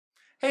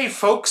Hey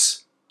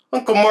folks,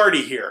 Uncle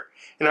Marty here,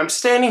 and I'm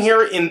standing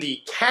here in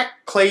the Cat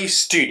Clay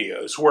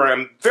Studios where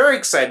I'm very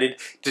excited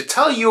to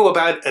tell you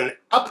about an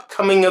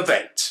upcoming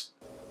event.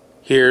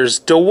 Here's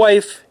the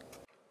wife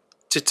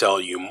to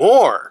tell you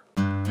more.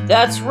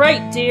 That's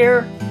right,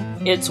 dear.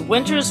 It's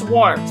Winter's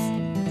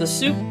Warmth, the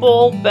Soup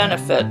Bowl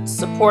benefit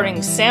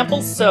supporting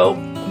Sample Soap,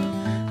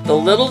 the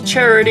little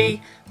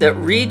charity that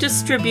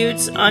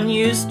redistributes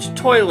unused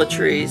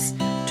toiletries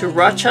to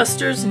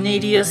Rochester's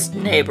neediest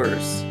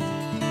neighbors.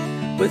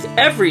 With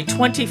every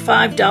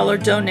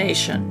 $25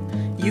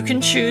 donation, you can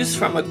choose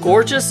from a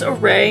gorgeous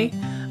array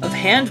of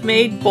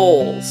handmade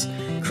bowls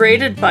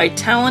created by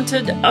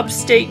talented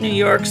upstate New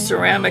York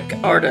ceramic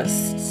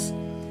artists.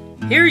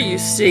 Here you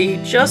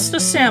see just a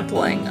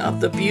sampling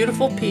of the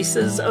beautiful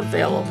pieces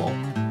available.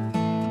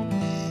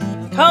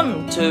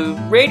 Come to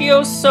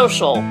Radio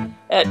Social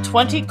at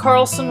 20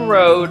 Carlson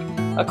Road,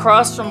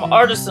 across from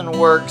Artisan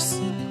Works,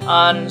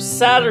 on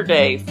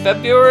Saturday,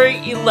 February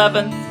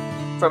 11th,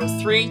 from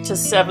 3 to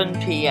 7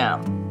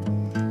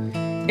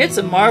 p.m. It's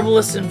a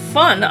marvelous and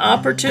fun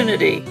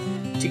opportunity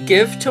to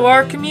give to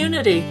our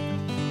community.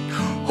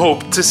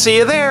 Hope to see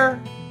you there.